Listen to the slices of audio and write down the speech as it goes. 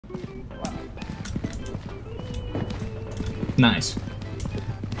Nice.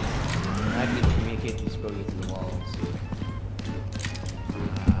 I can communicate these bogeys to the walls.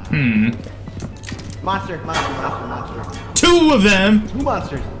 Monster. Two of them! Two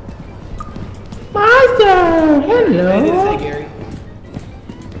monsters. Monster! Hello! Anything to say, Gary?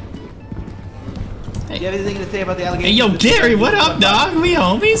 Do you have anything to say about the alligator? Hey, yo, Gary, what up, dog? We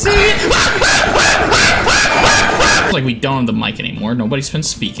homies. Like we don't have the mic anymore. Nobody's been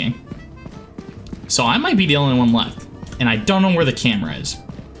speaking. So I might be the only one left. And I don't know where the camera is.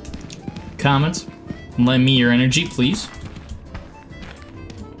 Comments? Lend me your energy, please.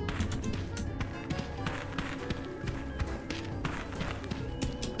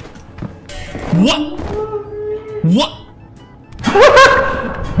 What? What?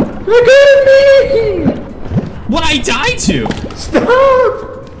 Look at me! What I die to?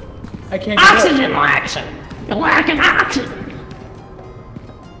 Stop! I can't get Oxygen action! You're lacking oxygen!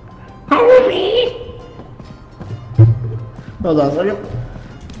 Homie! Hold on a second.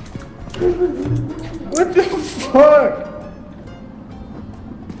 What the fuck?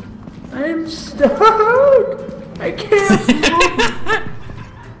 I'm stuck! I can't move!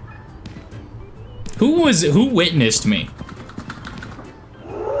 Who witnessed me?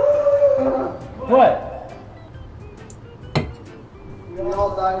 What? We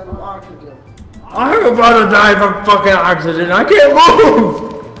all died from oxygen. I'm about to die from fucking oxygen. I can't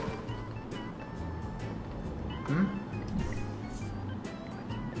move!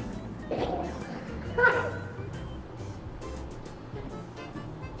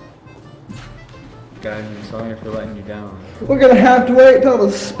 Guys, I'm sorry for letting you down. We're gonna have to wait till the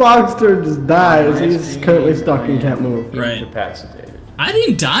Spogster just dies. He's currently stuck and can't move. Right. Incapacitated. I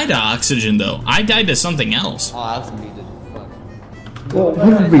didn't die to oxygen though. I died to something else. Oh, I was needed. Fuck. Well,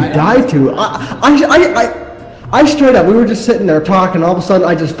 what did we die to? I straight up, we were just sitting there talking, all of a sudden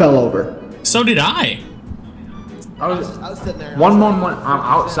I just fell over. So did I. I was sitting there. one moment I'm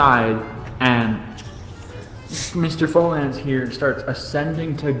outside and Mr. Folans here starts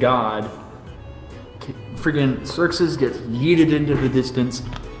ascending to God. Friggin' Xerxes gets yeeted into the distance,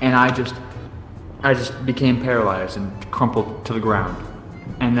 and I just became paralyzed and crumpled to the ground.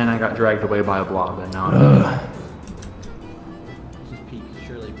 And then I got dragged away by a blob, and now I'm dead. Just peek,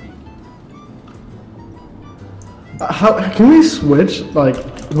 surely peek. How can we switch like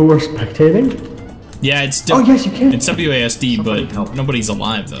who we're spectating? Yeah, it's Oh yes, you can. it's WASD, Somebody but help. nobody's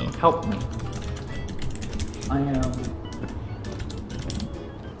alive though. Help me. I am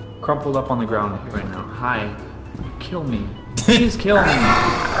crumpled up on the ground right now. Hi. Kill me. Please kill me. Please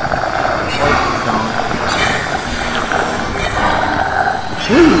don't.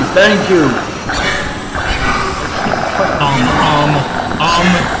 Please, thank you.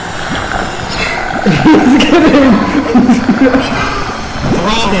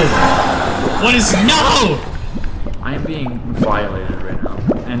 Bro! What is no? I am being violated right now.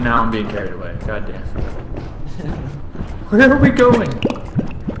 And now I'm being carried away. God damn. Where are we going? Go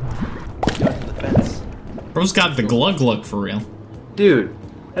to the fence. Bro's got the glug glug for real. Dude,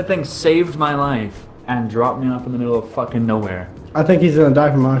 that thing saved my life and dropped me off in the middle of fucking nowhere. I think he's gonna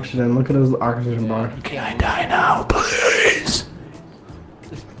die from oxygen. Look at his oxygen bar. Can I die now, please?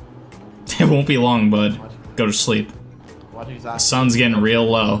 It won't be long, bud. Go to sleep. Watch his The eyes. sun's getting real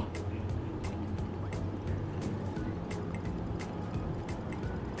low.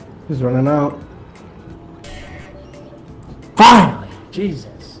 He's running out. Finally!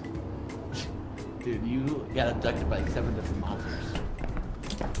 Jesus. Dude, you got abducted by 7 different monsters.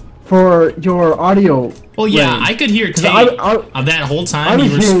 For your audio. Well, yeah, range. I could hear 'Cause Tate that whole time I you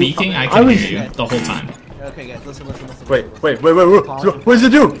was were hearing- speaking. I I could was- hear you the whole time. Okay, guys, listen. Wait. What does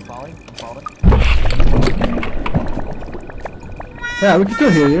it do? Following? Yeah, we can still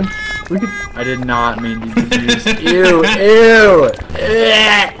hear you. We could. I did not mean to use. Ew, ew.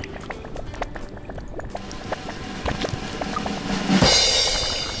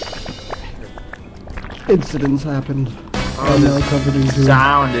 Incidents happened. Oh, And now covered in this goo.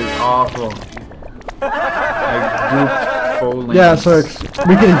 sound is awful. I gooped fully. Yeah, so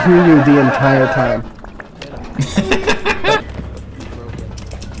we can hear you the entire time.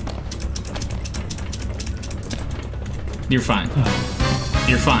 You're fine.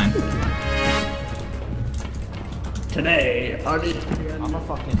 You're fine. Today on I'm a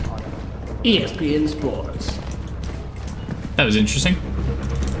fucking ESPN Sports. That was interesting.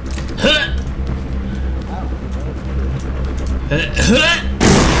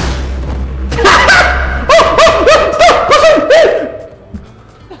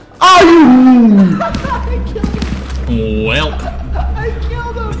 Oh, you! Welp. I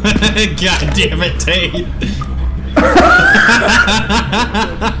killed him! God damn it, Tate.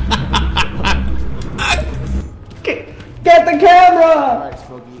 Get the camera! Alright,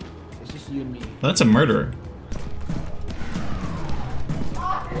 Smokey. It's just you and me. Well, that's a murderer.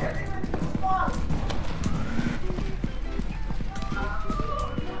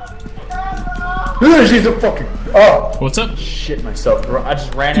 She's a fucking. Oh! What's up? Shit myself, bro. I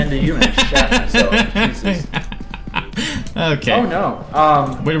just ran into you and shat myself. Jesus. Okay. Oh no.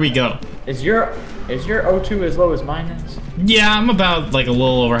 Where do we go? Is your O2 as low as mine is? Yeah, I'm about like a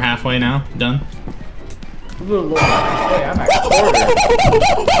little over halfway now. Done. A little lower. Wait, I'm at quarter.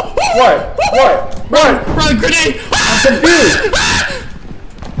 What? Run, grenade! I'm confused.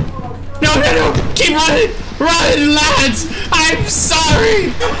 No! Keep running! Run, lads! I'm sorry!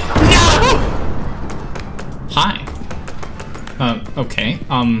 No! Hi. Okay.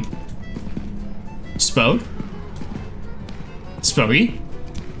 Spode? Spogy?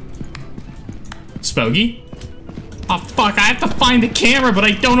 Spogy? Oh, fuck, I have to find the camera, but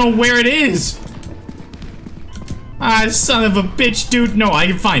I don't know where it is! Ah, son of a bitch, dude. No, I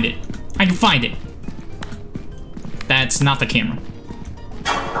can find it. I can find it. That's not the camera.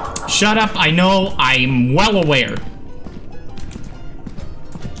 Shut up, I know, I'm well aware.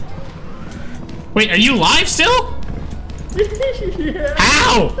 Wait, are you live still? Yeah.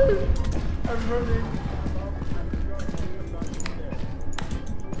 How? I'm running.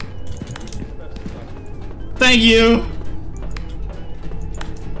 Thank you.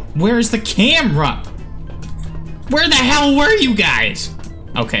 Where's the camera? Where the hell were you guys?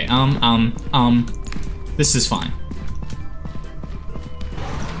 Okay, this is fine.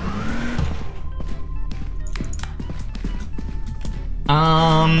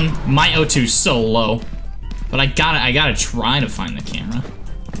 My O2's so low, but I gotta try to find the camera.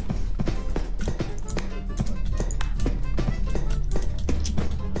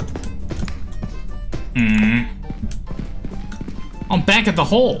 I'm back at the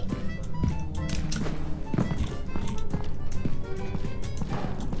hole.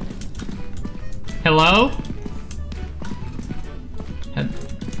 Hello?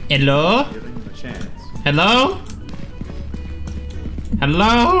 Hello? Giving him a chance. Hello?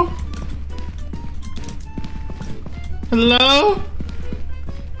 Hello? Hello?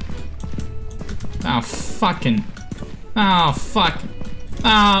 Oh, fucking. Oh, fuck.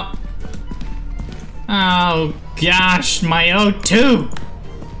 Oh. Oh, gosh, my O2.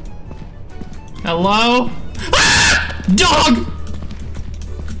 Hello? Ah! Dog!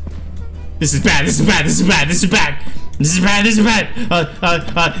 This is bad, this is bad, this is bad, this is bad. This is bad, this is bad.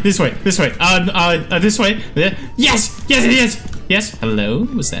 This way, this way. This way. Yes, yes, yes, yes. Hello?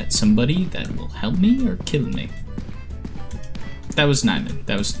 Was that somebody that will help me or kill me? That was neither.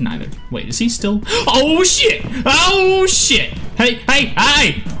 That was neither. Wait, is he still? Oh, shit! Oh, shit! Hey, hey,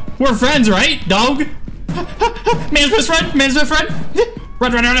 hi! We're friends, right, dog? Man's best friend, man's best friend.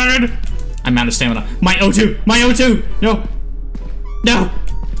 Run, run, run, run, run. I'm out of stamina. My O2, my O2. No. No.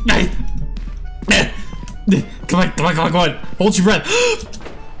 Come on, come on, come on, come on. Hold your breath.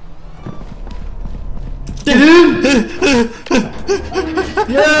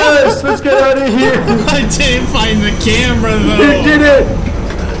 Yes, let's get out of here. I didn't find the camera though. You did it.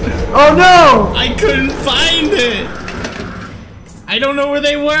 Oh no. I couldn't find it. I don't know where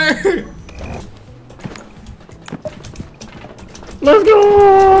they were. Let's go.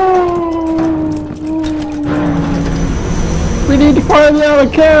 We need to find the other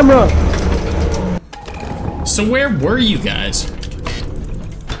camera. So where were you guys?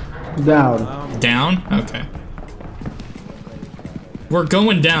 Down. Down? Okay. We're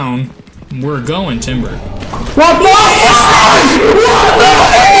going down. We're going timber. What the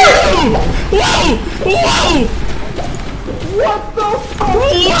Whoa! Whoa! What the fuck?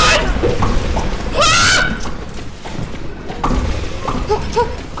 What?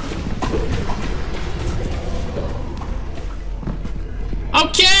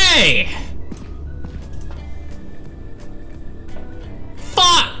 Okay!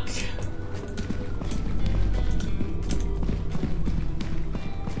 Fuck!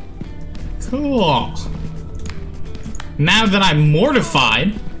 Cool. Now that I'm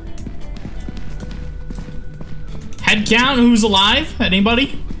mortified. Head count, who's alive?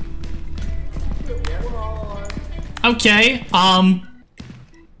 Anybody? Okay,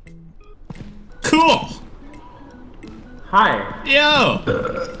 cool. Hi. Yo!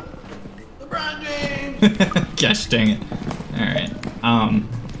 LeBron James! Gosh dang it. Alright.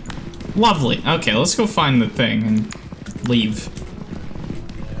 Lovely. Okay, let's go find the thing and leave.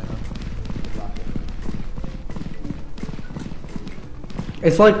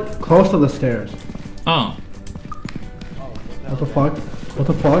 It's like close to the stairs. Oh. What the fuck? What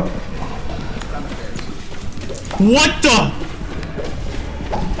the fuck? What the?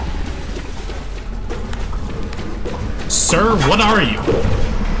 Sir, what are you?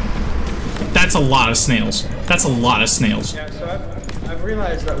 That's a lot of snails. That's a lot of snails. Yeah, so I've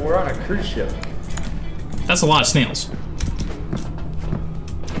realized that we're on a cruise ship. That's a lot of snails.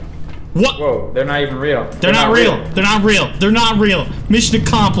 What? Whoa, they're not even real. They're not real. They're not real. They're not real. Mission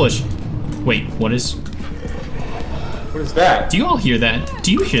accomplished. Wait, what is... What is that? Do you all hear that?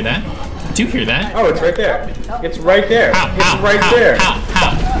 Do you hear that? Do you hear that? Oh, it's right there. It's right there. How? It's How? right How? there. How?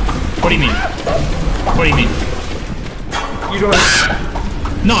 What do you mean? What do you mean? You don't...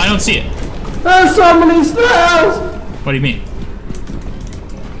 No, I don't see it. There's so many snails! What do you mean?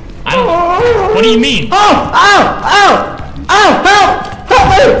 I don't... What do you mean? Oh! Ow! Ow! Ow! Help!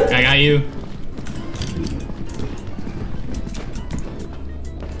 Help me! I got you.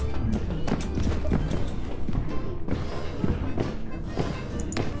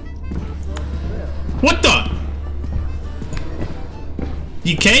 What the?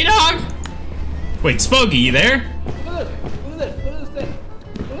 You K-Dog? Wait, Spokey, you there? Look at this. Look at this thing.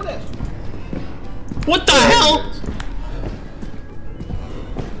 Look at this. What the hell?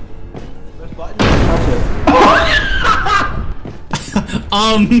 Press button.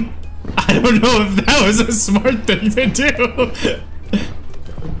 I don't know if that was a smart thing to do.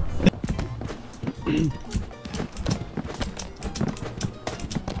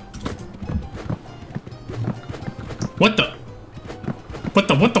 What the? What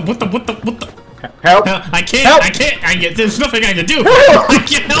the? Help! I can't. Help! I can't. There's nothing I can do. I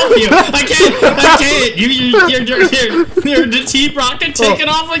can't help you. I can't. You're the team rocket taking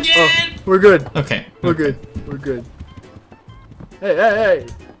off again. We're good. Okay. We're good. We're good. Hey!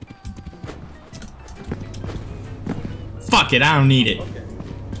 Fuck it. I don't need it. Okay.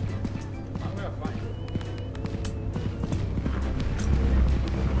 I'm gonna find it.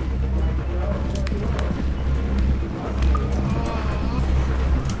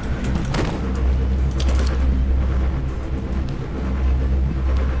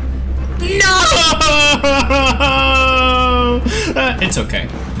 No! It's okay.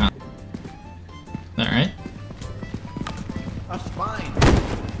 No. Alright. A spine.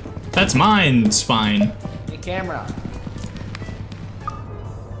 That's mine, spine. Hey, camera.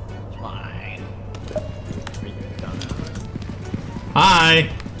 Spine. Hi.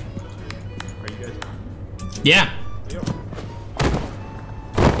 Are you guys done? Yeah.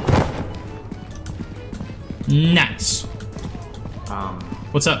 Nice.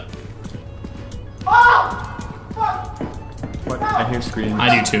 What's up? What? I hear screams.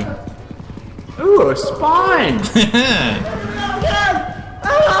 I do too. Ooh, a spine!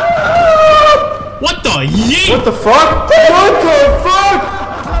 What the yeet? What the fuck? What the fuck?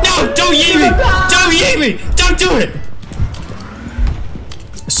 No, don't yeet me! Don't yeet me! Don't do it!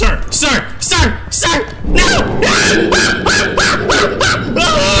 Sir! No!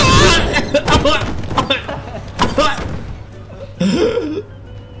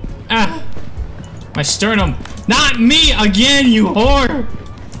 Ah, my sternum. Not me again, you whore!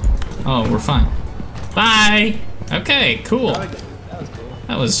 Oh, we're fine. Bye! Okay, cool. That was cool.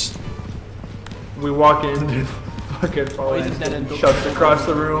 That was... We walk in, fucking falling. he's a dead end. Shoved across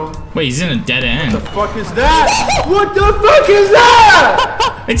the room. Wait, he's in a dead end. What the fuck is that? What the fuck is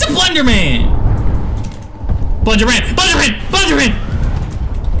that? It's a Blunderman! Blunderman!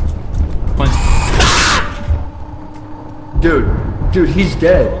 Dude, he's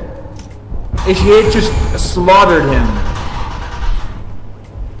dead. He had just slaughtered him.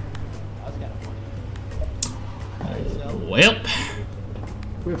 That was kind of funny. Well,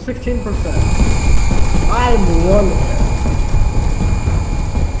 We have 16%. I'm one.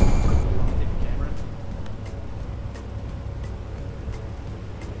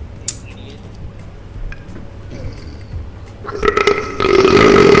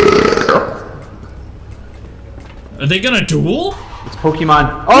 are they gonna duel? It's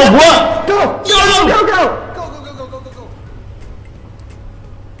Pokemon. Oh, what? Go! Yo! Go! Go.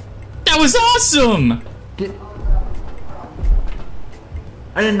 That was awesome!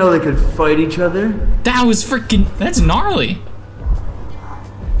 I didn't know they could fight each other. That was freaking... That's gnarly.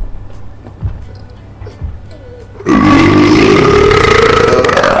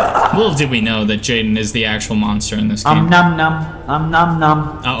 Little did we know that Jaden is the actual monster in this game. Nom nom. Nom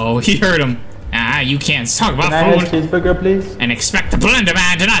nom. Uh-oh, he heard him. Ah, you can't talk about Can I have a food cheeseburger, please? and expect the Blender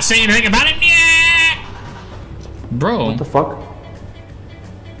Man to not say anything about it. Yeah! Bro. What the fuck?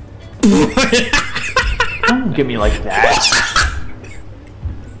 Don't get me like that.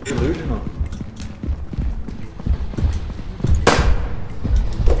 Delusional.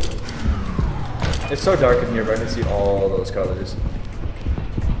 It's so dark in here, but I can see all those colors.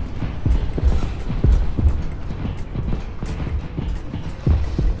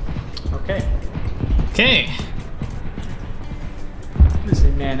 Okay. Okay.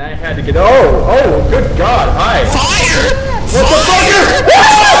 Man, I had to get. Oh, good God! Hi. Fire! What the fuck?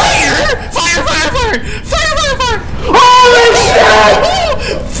 Fire! Fire! Holy shit!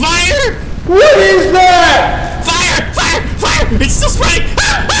 Fire! What is that? Fire! It's still spreading!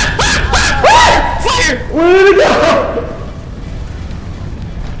 Fire! Where did it go?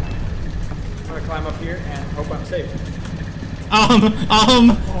 I'm gonna climb up here and hope I'm safe.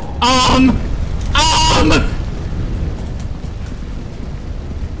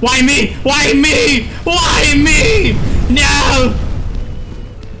 Why me? Why me? Why me? No!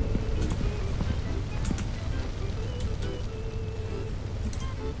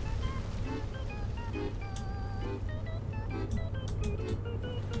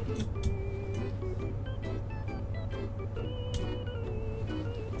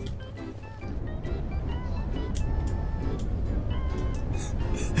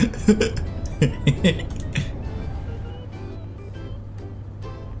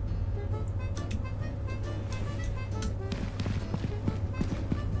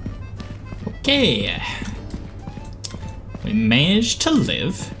 Okay. We managed to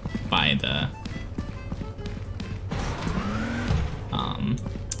live by the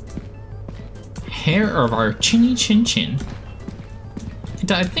hair of our chinny chin chin.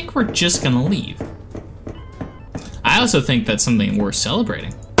 And I think we're just gonna leave. I also think that's something worth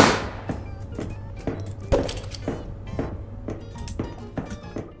celebrating.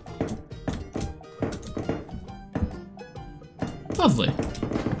 Lovely.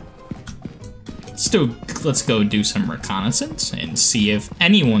 Let's go do some reconnaissance and see if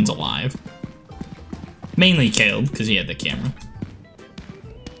anyone's alive. Mainly Caleb, because he had the camera.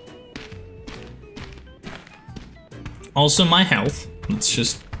 Also my health. Let's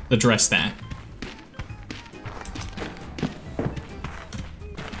just address that.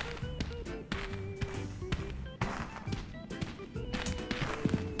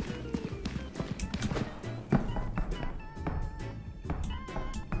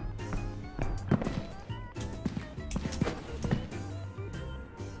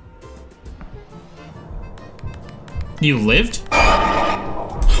 You lived?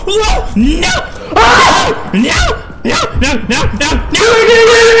 Whoa! No! Ah! No! No! No! No! No! No!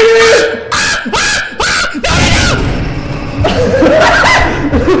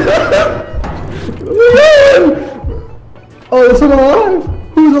 Oh, this one alive?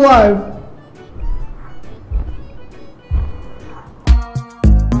 Who's alive?